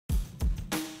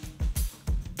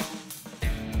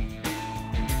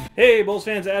Hey BoLS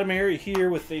fans, AdamHarry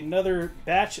here with another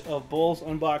batch of BoLS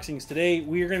unboxings. Today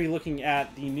we are going to be looking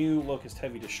at the new Lokhust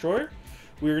Heavy Destroyer,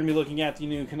 we're going to be looking at the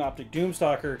new Canoptek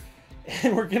Doomstalker,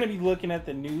 and we're going to be looking at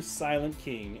the new Silent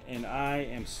King, and I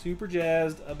am super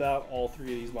jazzed about all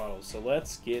three of these models, so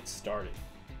let's get started.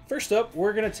 First up,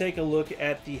 we're going to take a look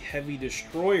at the Heavy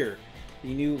Destroyer,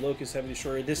 the new Lokhust Heavy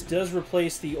Destroyer. This does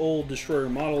replace the old Destroyer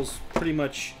models pretty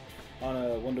much on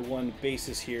a one-to-one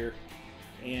basis here.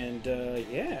 And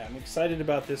yeah, I'm excited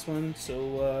about this one. So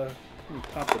let me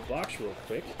pop the box real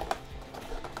quick.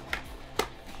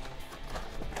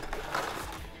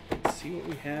 Let's see what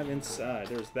we have inside.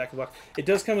 There's the back of the box. It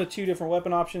does come with two different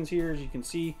weapon options here, as you can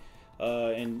see,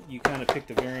 and you kind of pick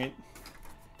the variant.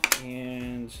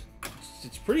 And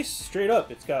it's pretty straight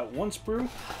up. It's got one sprue,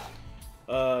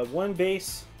 one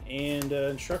base, and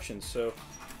instructions. So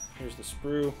here's the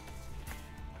sprue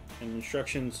and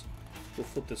instructions. We'll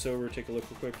flip this over, take a look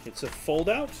real quick. It's a fold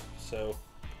out, so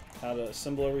how to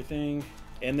assemble everything.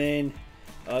 And then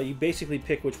you basically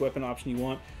pick which weapon option you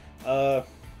want. A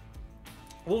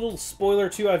little spoiler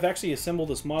too, I've actually assembled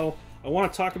this model. I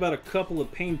want to talk about a couple of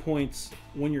pain points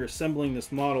when you're assembling this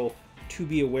model to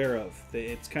be aware of.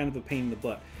 It's kind of a pain in the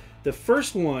butt. The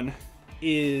first one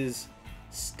is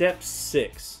step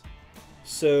 6.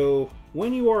 So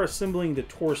when you are assembling the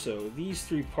torso, these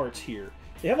three parts here,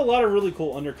 they have a lot of really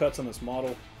cool undercuts on this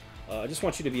model. I just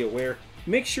want you to be aware.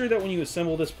 Make sure that when you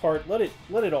assemble this part, let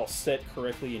it all set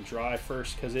correctly and dry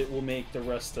first, because it will make the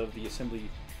rest of the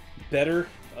assembly better.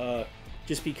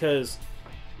 Just because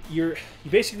you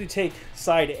basically take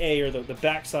side A, or the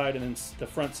back side, and then the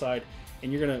front side,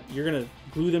 and you're gonna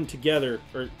glue them together,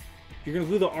 or you're gonna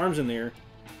glue the arms in there,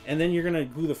 and then you're gonna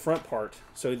glue the front part.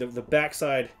 So the back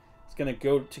side is gonna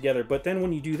go together. But then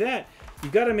when you do that,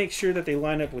 you've got to make sure that they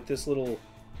line up with this little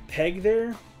peg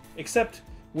there, except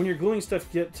when you're gluing stuff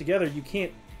together, you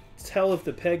can't tell if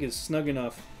the peg is snug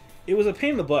enough. It was a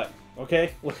pain in the butt,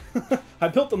 okay? I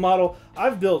built the model.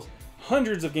 I've built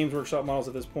hundreds of Games Workshop models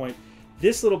at this point.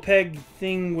 This little peg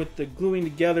thing with the gluing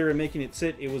together and making it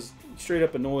sit, it was straight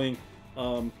up annoying.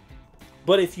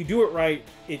 But if you do it right,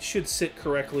 it should sit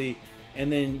correctly,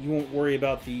 and then you won't worry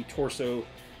about the torso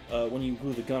when you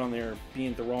glue the gun on there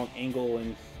being at the wrong angle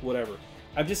and whatever.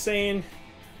 I'm just saying,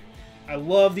 I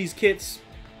love these kits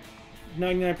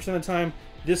 99% of the time.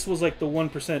 This was like the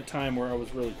 1% time where I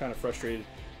was really kind of frustrated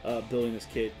building this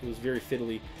kit. It was very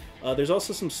fiddly. There's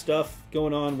also some stuff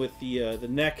going on with the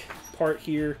neck part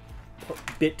here,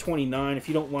 bit 29. If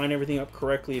you don't line everything up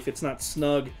correctly, if it's not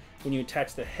snug when you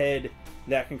attach the head,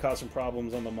 that can cause some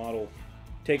problems on the model.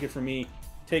 Take it from me.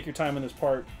 Take your time on this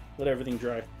part. Let everything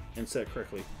dry and set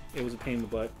correctly. It was a pain in the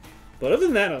butt. But other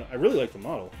than that, I really like the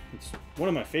model. It's one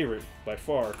of my favorite, by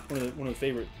far. One of the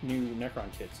favorite new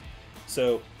Necron kits.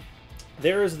 So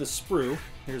there is the sprue.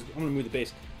 I'm going to move the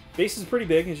base. Base is pretty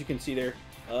big, as you can see there.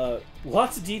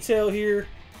 Lots of detail here.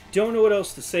 Don't know what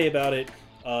else to say about it.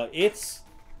 It's,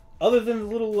 other than the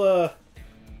little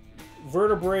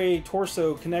vertebrae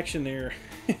torso connection there,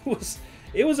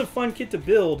 it was a fun kit to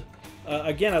build.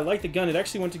 Again, I like the gun. It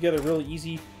actually went together really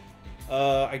easy.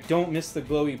 I don't miss the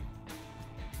glowy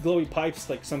pipes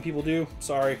like some people do.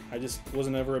 Sorry, I just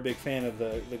wasn't ever a big fan of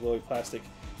the glowy plastic.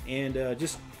 And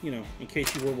just, you know, in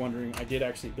case you were wondering, I did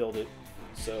actually build it,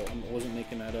 so I wasn't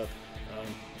making that up.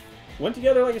 Went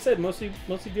together, like I said, mostly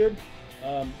good.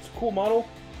 It's a cool model.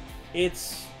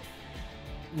 It's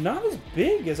not as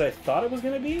big as I thought it was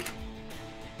going to be.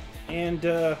 And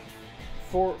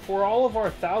for all of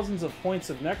our thousands of points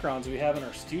of Necrons we have in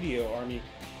our studio army,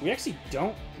 we actually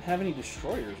don't have any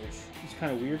destroyers, which is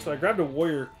kind of weird. So I grabbed a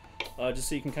warrior just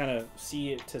so you can kind of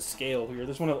see it to scale here.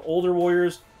 This is one of the older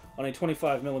warriors on a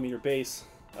 25mm base,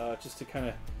 just to kind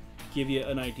of give you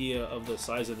an idea of the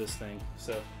size of this thing.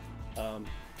 So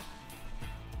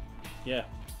yeah,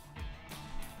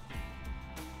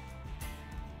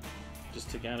 just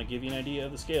to kind of give you an idea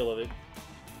of the scale of it.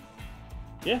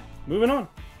 Yeah, moving on.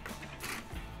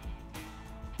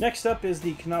 Next up is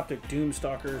the Canoptek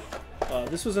Doomstalker.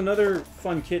 This was another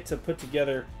fun kit to put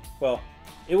together. Well,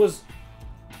 it was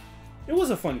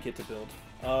a fun kit to build.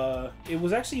 It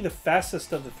was actually the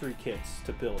fastest of the three kits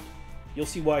to build. You'll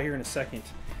see why here in a second.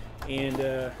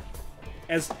 And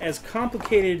as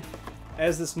complicated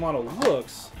as this model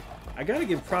looks, I gotta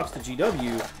give props to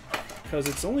GW, because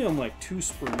it's only on like 2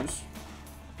 sprues.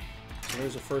 So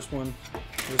there's the first one.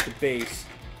 Here's the base.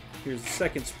 Here's the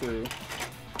second sprue.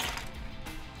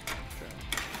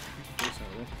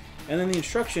 And then the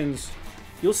instructions,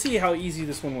 you'll see how easy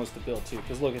this one was to build too,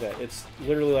 because look at that. It's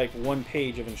literally like 1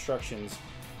 page of instructions.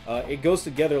 It goes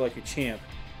together like a champ.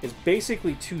 It's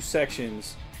basically 2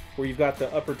 sections where you've got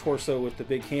the upper torso with the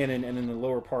big cannon and then the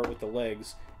lower part with the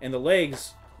legs. And the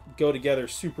legs go together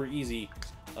super easy,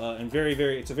 and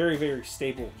it's a very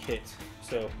stable kit.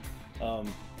 So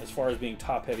as far as being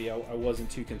top heavy, I wasn't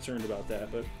too concerned about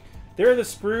that. But there are the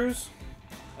sprues,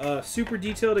 super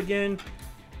detailed again,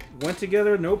 went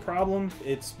together no problem.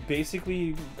 It's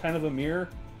basically kind of a mirror.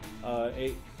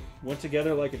 It went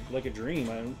together like a dream.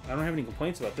 I don't have any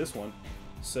complaints about this one.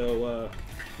 So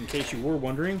in case you were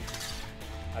wondering,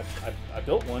 I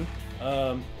built one.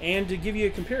 And to give you a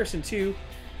comparison too,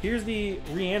 here's the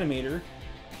Reanimator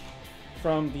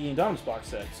from the Indominus box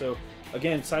set. So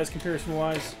again, size comparison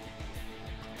wise,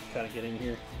 kind of get in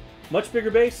here. Much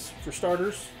bigger base for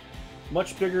starters.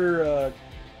 Much bigger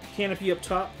canopy up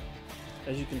top,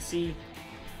 as you can see.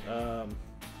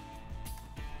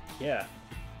 Yeah.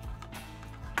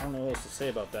 I don't know what else to say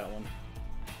about that one.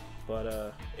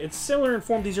 But it's similar in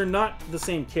form. These are not the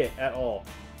same kit at all.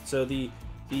 So the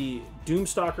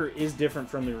Doomstalker is different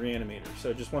from the Reanimator.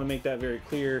 So just want to make that very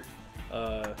clear.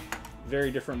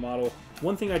 Very different model.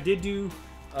 One thing I did do,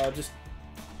 just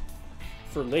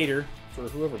for later, for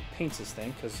whoever paints this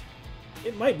thing, because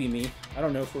it might be me. I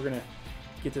don't know if we're going to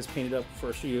get this painted up before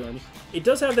I show you. It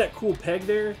does have that cool peg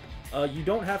there. You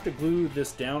don't have to glue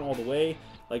this down all the way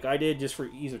like I did, just for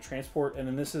ease of transport. And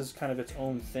then this is kind of its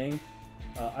own thing.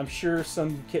 I'm sure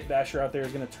some kit basher out there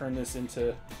is going to turn this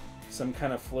into some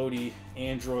kind of floaty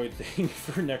Android thing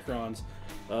for Necrons.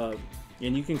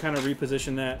 And you can kind of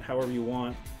reposition that however you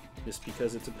want, just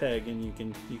because it's a peg, and you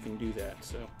can do that.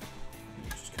 So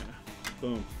just kind of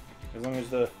boom. As long as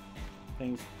the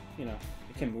things, you know,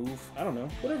 it can move. I don't know,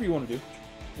 whatever you want to do.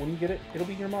 When you get it, it'll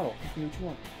be your model. You can do what you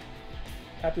want.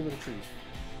 Happy little trees.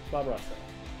 Bob Ross style.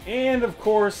 And of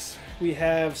course, we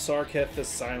have Sarketh the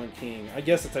Silent King. I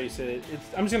guess that's how you say it.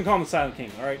 I'm just gonna call him the Silent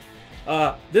King. All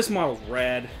right. This model's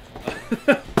rad.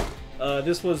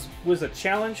 This was a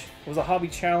challenge. It was a hobby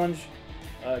challenge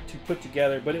to put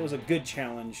together, but it was a good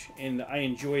challenge, and I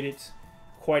enjoyed it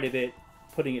quite a bit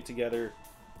putting it together.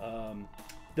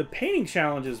 The painting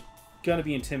challenge is gonna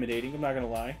be intimidating. I'm not gonna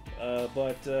lie,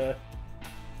 but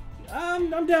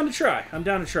I'm down to try. I'm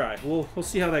down to try. We'll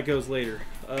see how that goes later.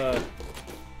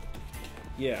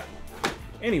 Yeah.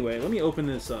 Anyway, let me open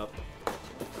this up.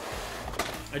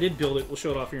 I did build it. We'll show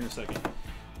it off here in a second.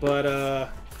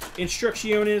 But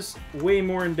Instrucciones, way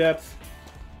more in depth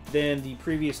than the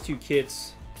previous two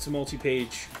kits. It's a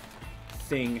multi-page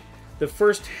thing. The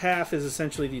first half is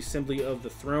essentially the assembly of the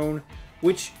throne,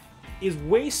 which is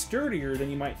way sturdier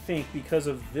than you might think because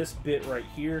of this bit right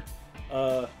here.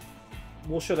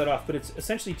 We'll show that off, but it's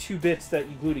essentially two bits that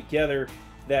you glue together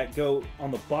that go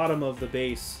on the bottom of the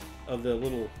base of the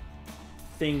little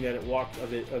thing that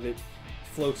it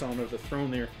floats on, of the throne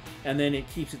there, and then it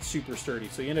keeps it super sturdy.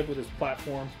 So you end up with this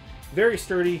platform, very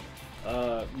sturdy.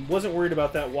 Wasn't worried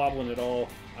about that wobbling at all.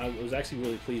 I was actually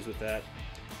really pleased with that.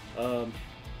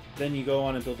 Then you go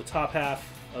on and build the top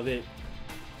half of it,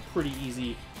 pretty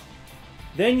easy.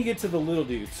 Then you get to the little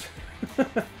dudes.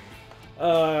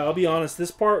 I'll be honest,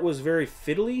 this part was very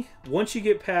fiddly. Once you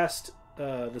get past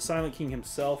the Silent King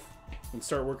himself and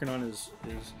start working on his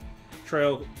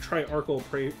triarchal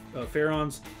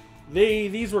pharaons,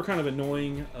 these were kind of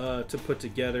annoying to put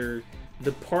together.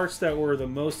 The parts that were the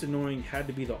most annoying had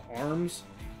to be the arms.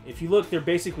 If you look, they're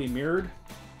basically mirrored.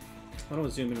 I don't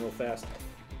want to zoom in real fast.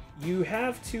 You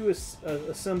have to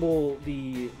assemble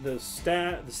the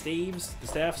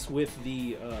staffs with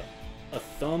the a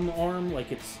thumb arm.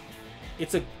 Like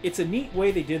it's a neat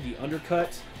way they did the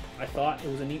undercut. I thought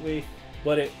it was a neat way,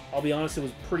 but I'll be honest, it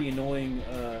was pretty annoying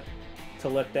to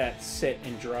let that sit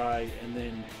and dry, and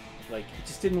then like it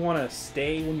just didn't want to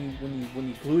stay when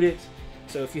you glued it.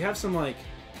 So if you have some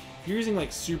if you're using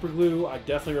like super glue, I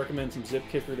definitely recommend some Zip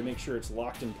Kicker to make sure it's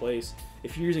locked in place.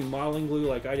 If you're using modeling glue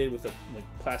like I did with the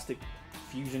plastic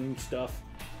fusion stuff,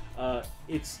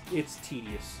 it's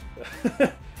tedious.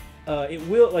 It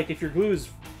will, if your glue is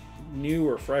new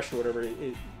or fresh or whatever,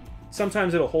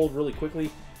 sometimes it'll hold really quickly.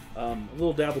 A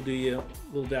little dab will do you.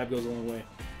 A little dab goes a long way.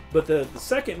 But the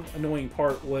second annoying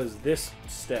part was this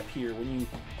step here,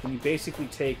 when you basically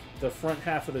take the front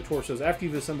half of the torsos after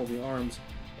you've assembled the arms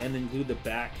and then glue the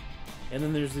back, and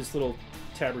then there's these little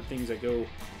tabard things that go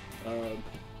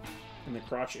in the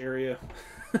crotch area.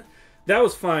 That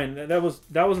was fine. That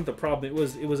wasn't the problem.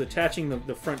 It was attaching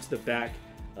the front to the back.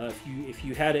 If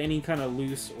you had any kind of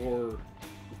loose or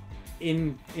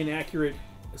inaccurate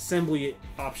assembly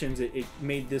options, it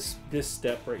made this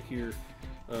step right here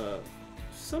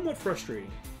somewhat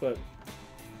frustrating. But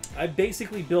I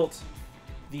basically built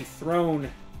the throne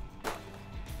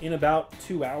in about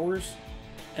 2 hours,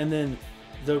 and then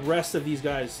the rest of these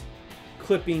guys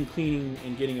clipping, cleaning,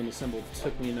 and getting them assembled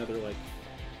took me another like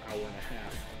hour and a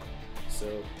half.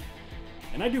 So,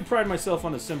 and I do pride myself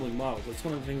on assembling models. That's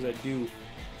one of the things I do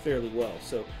fairly well.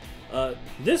 So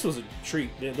this was a treat.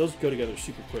 Those go together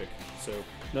super quick. So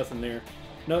nothing there.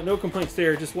 No complaints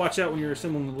there. Just watch out when you're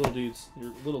assembling the little dudes.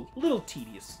 You're a little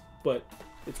tedious, but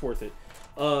it's worth it.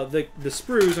 The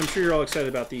sprues, I'm sure you're all excited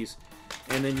about these.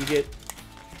 And then you get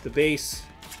the base,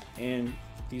 and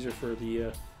these are for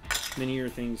the miniature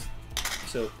things.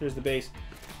 So there's the base.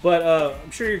 But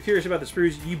I'm sure you're curious about the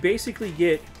sprues. You basically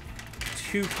get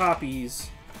 2 copies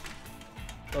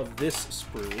of this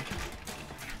sprue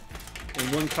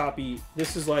and 1 copy.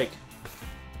 This is like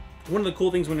one of the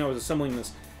cool things when I was assembling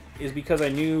this is because I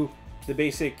knew the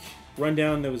basic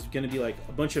rundown there was going to be like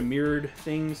a bunch of mirrored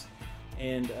things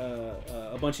and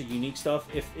a bunch of unique stuff.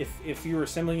 If you were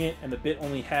assembling it and the bit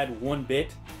only had 1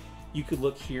 bit, you could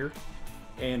look here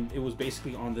and it was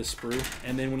basically on this sprue.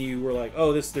 And then when you were like,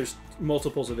 oh, there's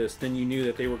multiples of this, then you knew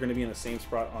that they were going to be in the same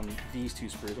spot on these 2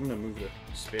 sprues. I'm going to move the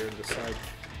spare to the side.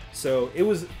 So it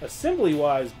was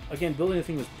assembly-wise, again, building the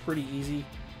thing was pretty easy,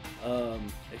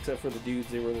 except for the dudes,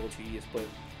 they were a little tedious, but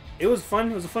it was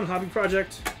fun. It was a fun hobby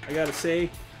project, I gotta say.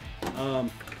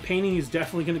 Painting is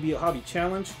definitely going to be a hobby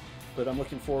challenge, but I'm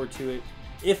looking forward to it.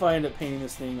 If I end up painting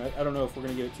this thing, I don't know if we're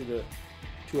going to get it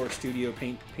to our studio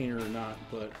painter or not,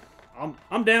 but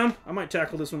I'm down. I might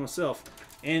tackle this one myself.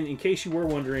 And in case you were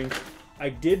wondering, I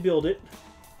did build it,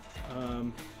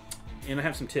 and I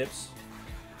have some tips.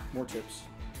 More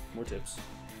tips.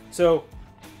 So,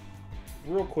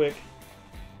 real quick,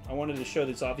 I wanted to show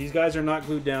this off. These guys are not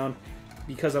glued down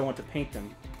because I want to paint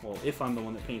them. Well, if I'm the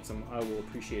one that paints them, I will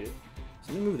appreciate it.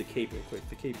 So let me move the cape real quick.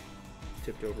 The cape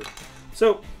tipped over.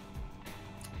 So,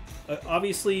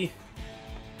 obviously,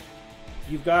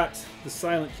 you've got the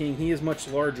Silent King. He is much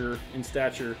larger in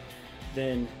stature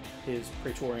than his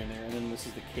Praetorian there. And then this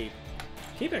is the cape.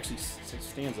 The cape actually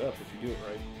stands up if you do it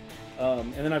right.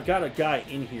 And then I've got a guy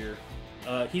in here.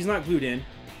 He's not glued in.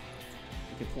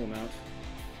 You can pull him out.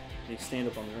 They stand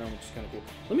up on their own, which is kind of cool.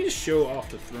 Let me just show off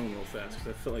the throne real fast because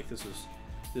I feel like this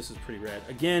is pretty rad.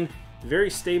 Again, very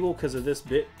stable because of this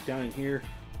bit down in here.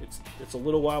 It's a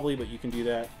little wobbly, but you can do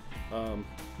that.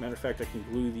 Matter of fact, I can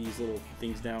glue these little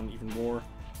things down even more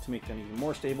to make them even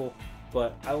more stable.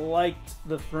 But I liked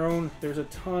the throne. There's a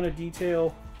ton of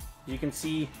detail. You can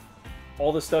see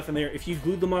all the stuff in there. If you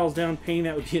glued the models down, painting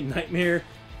that would be a nightmare.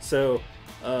 So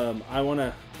I want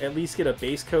to at least get a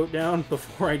base coat down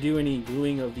before I do any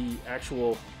gluing of the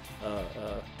actual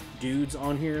dudes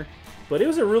on here. But it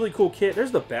was a really cool kit.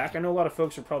 There's the back. I know a lot of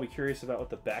folks are probably curious about what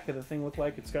the back of the thing looked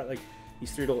like. It's got like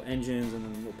these 3 little engines and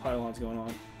then little pylons going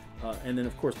on. And then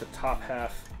of course the top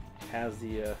half has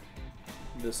the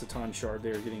Satan shard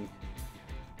there getting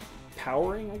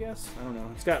powering, I guess. I don't know.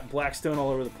 It's got blackstone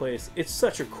all over the place. It's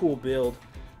such a cool build.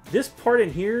 This part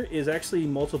in here is actually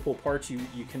multiple parts you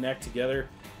connect together.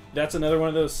 That's another one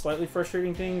of those slightly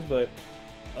frustrating things, but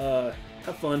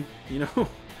have fun, you know.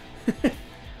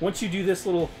 Once you do this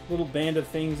little band of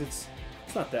things, it's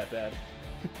not that bad.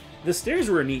 The stairs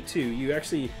were neat too. You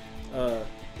actually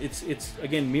it's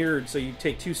again mirrored, so you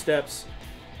take 2 steps,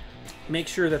 make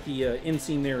sure that the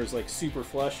inseam there is like super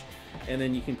flush, and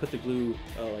then you can put the glue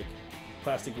like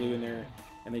plastic glue in there,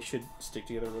 and they should stick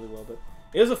together really well. But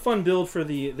it was a fun build for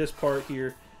this part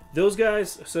here. Those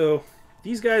guys, so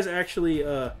these guys actually,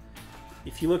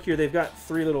 if you look here, they've got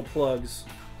 3 little plugs,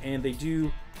 and they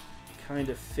do kind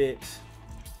of fit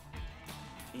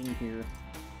in here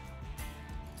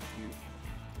if you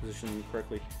position them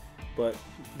correctly. But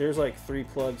there's like 3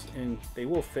 plugs, and they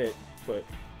will fit. But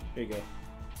there you go.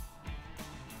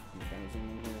 Let me kind of zoom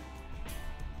in here.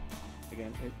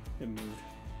 Again, it moved.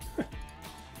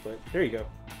 But there you go.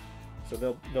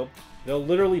 So they'll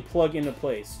literally plug into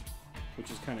place, which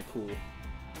is kind of cool.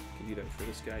 Can do that for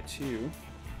this guy too.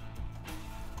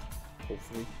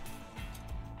 Hopefully.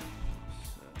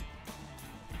 So,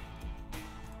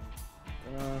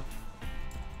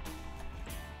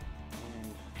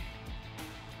 and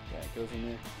that goes in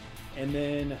there, and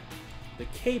then the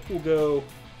cape will go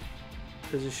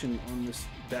position on this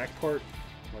back part,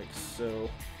 like so,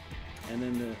 and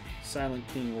then the Silent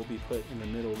King will be put in the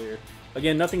middle there.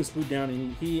 Again, nothing's glued down,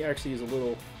 and he actually is a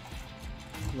little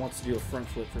wants to do a front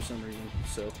flip for some reason.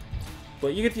 So,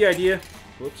 but you get the idea.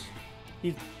 Whoops,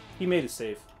 he made it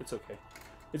safe. It's okay.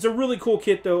 It's a really cool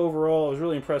kit though. Overall, I was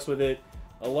really impressed with it.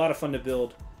 A lot of fun to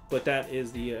build. But that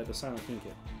is the Silent King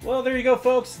kit. Well, there you go,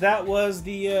 folks. That was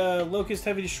the Lokhust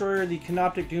Heavy Destroyer, the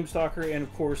Canoptek Doomstalker, and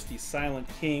of course the Silent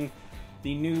King.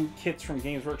 The new kits from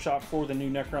Games Workshop for the new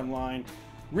Necron line.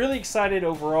 really excited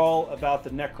overall about the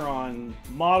Necron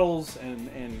models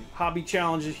and hobby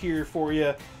challenges here for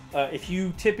you. If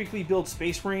you typically build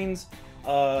Space Marines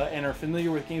and are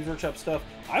familiar with Games Workshop stuff,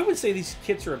 I would say these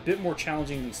kits are a bit more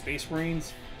challenging than Space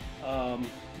Marines,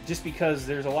 just because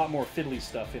there's a lot more fiddly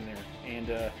stuff in there.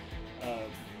 And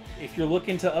if you're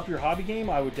looking to up your hobby game,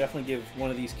 I would definitely give one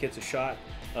of these kits a shot.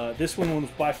 This one was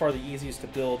by far the easiest to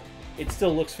build. It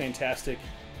still looks fantastic.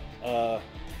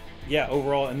 Yeah,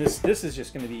 overall, and this is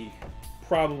just going to be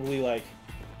probably like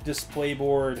display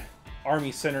board,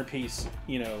 army centerpiece,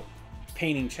 you know,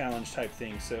 painting challenge type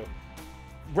thing. So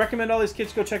recommend all these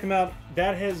kits. Go check them out.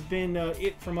 That has been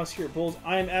it from us here at BoLS.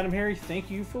 I am AdamHarry. Thank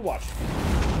you for watching.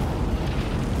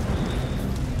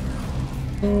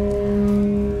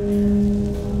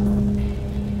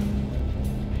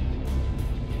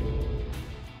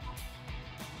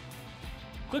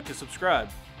 Click to subscribe.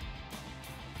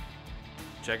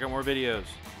 Check out more videos.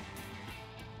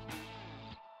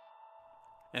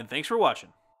 And thanks for watching.